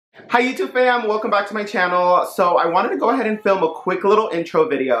Hi YouTube fam, welcome back to my channel. So I wanted to go ahead and film a quick little intro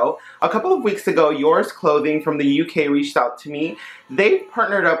video. A couple of weeks ago, Yours Clothing from the UK reached out to me. They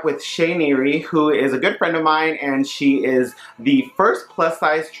partnered up with Shay Neary, who is a good friend of mine, and she is the first plus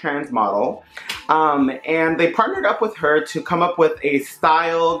size trans model. And they partnered up with her to come up with a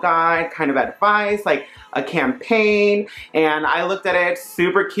style guide, kind of advice, like a campaign, and I looked at it,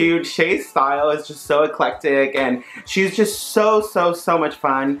 super cute. Shay's style is just so eclectic, and she's just so much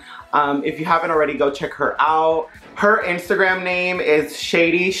fun. If you haven't already, go check her out. Her Instagram name is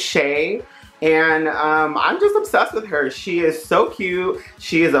Shady Shay, and I'm just obsessed with her. She is so cute.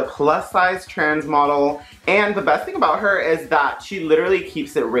 She is a plus size trans model, and the best thing about her is that she literally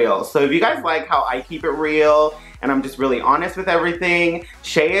keeps it real. So if you guys like how I keep it real, and I'm just really honest with everything,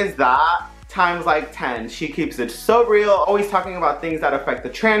 Shay is that times like 10. She keeps it so real, always talking about things that affect the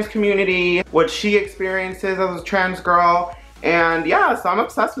trans community, what she experiences as a trans girl, and yeah, so I'm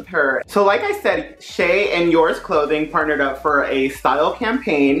obsessed with her. So like I said, Shay and Yours Clothing partnered up for a style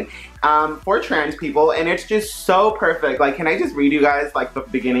campaign for trans people, and it's just so perfect. Like, can I just read you guys like the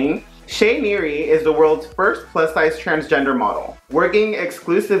beginning? Shay Neary is the world's first plus-size transgender model. Working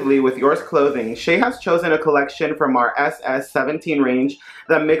exclusively with Yours Clothing, Shay has chosen a collection from our SS17 range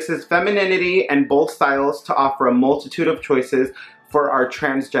that mixes femininity and bold styles to offer a multitude of choices for our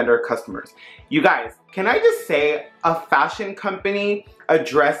transgender customers. You guys, can I just say, a fashion company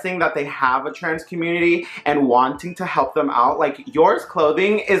addressing that they have a trans community and wanting to help them out, like Yours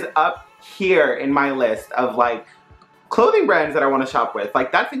Clothing is up here in my list of like clothing brands that I want to shop with.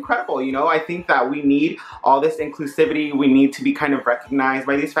 Like, that's incredible, you know? I think that we need all this inclusivity. We need to be kind of recognized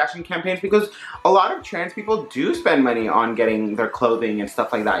by these fashion campaigns because a lot of trans people do spend money on getting their clothing and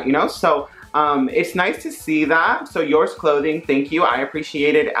stuff like that, you know? So it's nice to see that. So Yours Clothing, thank you. I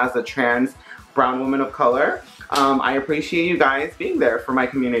appreciate it as a trans brown woman of color. I appreciate you guys being there for my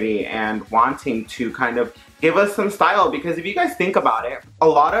community and wanting to kind of give us some style, because if you guys think about it, a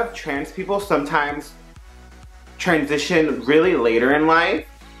lot of trans people sometimes transition really later in life,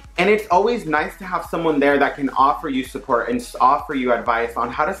 and it's always nice to have someone there that can offer you support and offer you advice on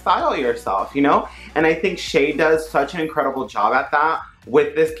how to style yourself, you know? And I think Shay does such an incredible job at that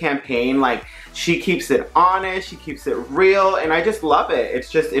with this campaign. Like, she keeps it honest, she keeps it real, and I just love it.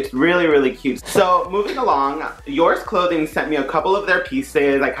 It's really cute. So moving along, Yours Clothing sent me a couple of their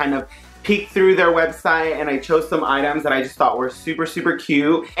pieces. I kind of peeked through their website and I chose some items that I just thought were super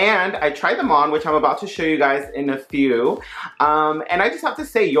cute, and I tried them on, which I'm about to show you guys in a few. And I just have to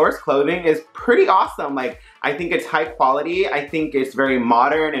say, Yours Clothing is pretty awesome. Like, I think it's high quality, I think it's very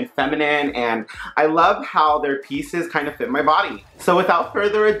modern and feminine, and I love how their pieces kind of fit my body. So without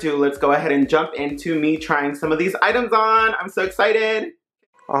further ado, let's go ahead and jump into me trying some of these items on. I'm so excited!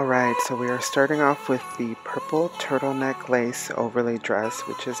 Alright, so we are starting off with the purple turtleneck lace overlay dress,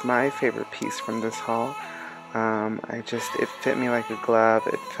 which is my favorite piece from this haul. It fit me like a glove.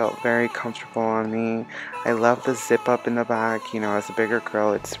 It felt very comfortable on me. I love the zip up in the back. You know, as a bigger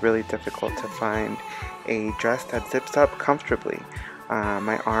girl, it's really difficult to find a dress that zips up comfortably.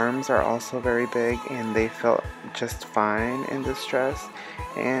 My arms are also very big, and they felt just fine in this dress.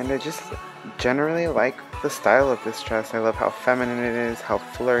 And I just generally like the style of this dress. I love how feminine it is, how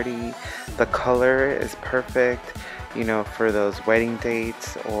flirty. The color is perfect, you know, for those wedding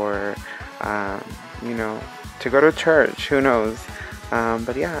dates or, you know, to go to church, who knows.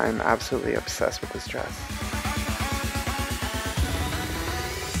 But yeah, I'm absolutely obsessed with this dress.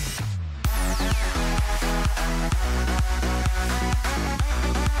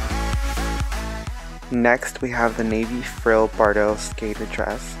 Next, we have the navy frill Bardot skater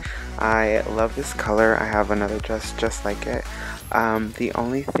dress. I love this color. I have another dress just like it. The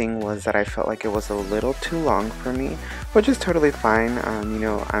only thing was that I felt like it was a little too long for me, which is totally fine. You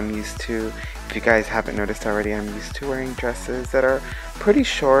know, I'm used to, if you guys haven't noticed already, I'm used to wearing dresses that are pretty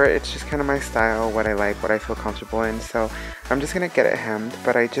short. It's just kind of my style, what I like, what I feel comfortable in. So I'm just gonna get it hemmed,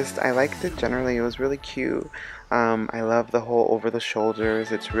 but I liked it generally. It was really cute. I love the whole over the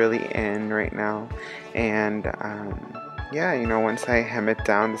shoulders. It's really in right now. And yeah, you know, once I hem it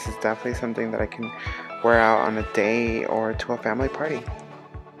down, this is definitely something that I can wear out on a day or to a family party.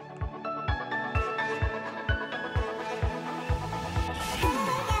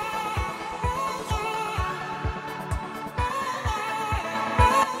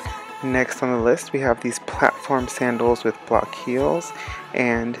 Next on the list, we have these platform sandals with block heels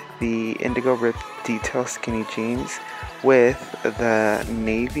and the indigo ripped detail skinny jeans with the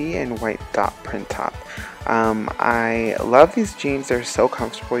navy and white dot print top. I love these jeans. They're so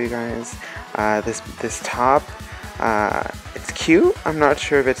comfortable, you guys. This top, it's cute. I'm not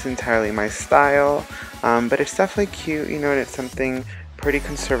sure if it's entirely my style, but it's definitely cute, you know, and it's something pretty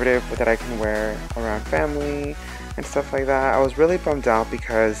conservative that I can wear around family and stuff like that. I was really bummed out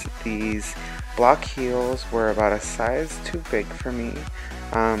because these block heels were about a size too big for me,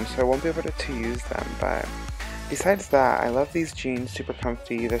 so I won't be able to use them. But besides that, I love these jeans, super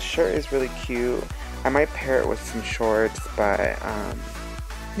comfy. The shirt is really cute. I might pair it with some shorts, but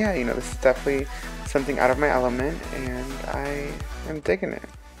yeah, you know, this is definitely something out of my element, and I am digging it.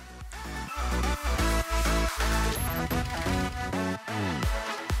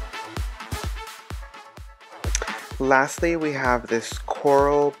 Lastly, we have this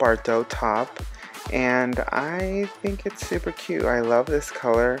coral Bardot top, and I think it's super cute. I love this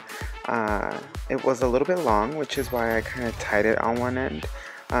color. It was a little bit long, which is why I kind of tied it on one end,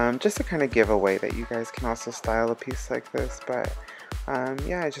 just to kind of give away that you guys can also style a piece like this. But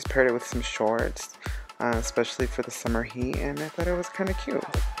yeah, I just paired it with some shorts, especially for the summer heat, and I thought it was kind of cute.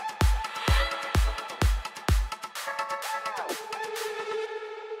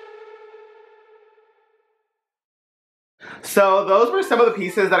 So those were some of the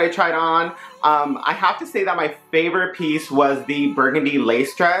pieces that I tried on. I have to say that my favorite piece was the burgundy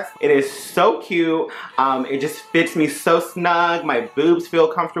lace dress. It is so cute. It just fits me so snug. My boobs feel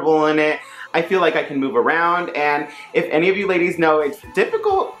comfortable in it. I feel like I can move around, and if any of you ladies know, it's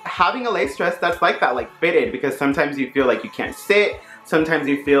difficult having a lace dress that's like that, like fitted, because sometimes you feel like you can't sit. Sometimes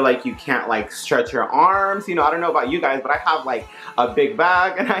you feel like you can't like stretch your arms. You know, I don't know about you guys, but I have like a big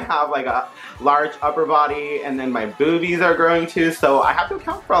bag and I have like a large upper body, and then my boobies are growing too, so I have to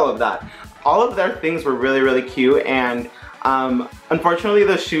account for all of that. All of their things were really, really cute, and unfortunately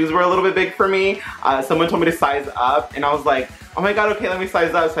the shoes were a little bit big for me. Someone told me to size up, and I was like, oh my god, okay, let me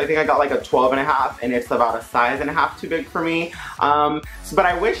size up. So I think I got like a 12.5, and it's about a size and a half too big for me. But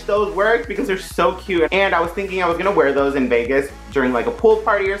I wish those worked because they're so cute, and I was thinking I was gonna wear those in Vegas during like a pool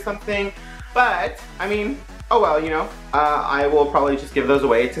party or something, but I mean, oh well, you know, I will probably just give those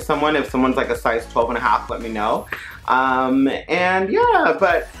away to someone. If someone's like a size 12.5, let me know. And yeah,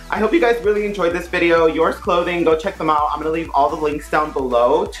 but I hope you guys really enjoyed this video. Yours Clothing, go check them out. I'm gonna leave all the links down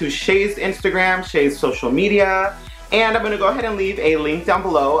below to Shay's Instagram, Shay's social media, and I'm gonna go ahead and leave a link down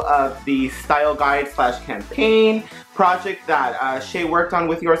below of the style guide / campaign project that Shay worked on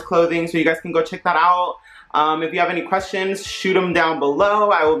with Yours Clothing, so you guys can go check that out. If you have any questions, shoot them down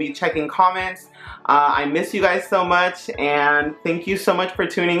below. I will be checking comments. I miss you guys so much, and thank you so much for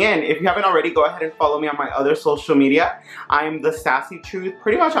tuning in. If you haven't already, go ahead and follow me on my other social media. I'm the Sassy Truth,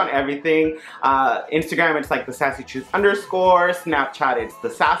 pretty much on everything. Instagram, it's like the Sassy Truth _. Snapchat, it's the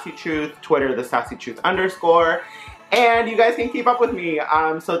Sassy Truth. Twitter, the Sassy Truth _. And you guys can keep up with me.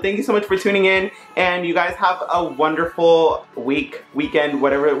 So thank you so much for tuning in, and you guys have a wonderful weekend,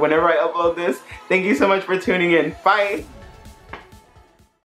 whenever I upload this. Thank you so much for tuning in. Bye.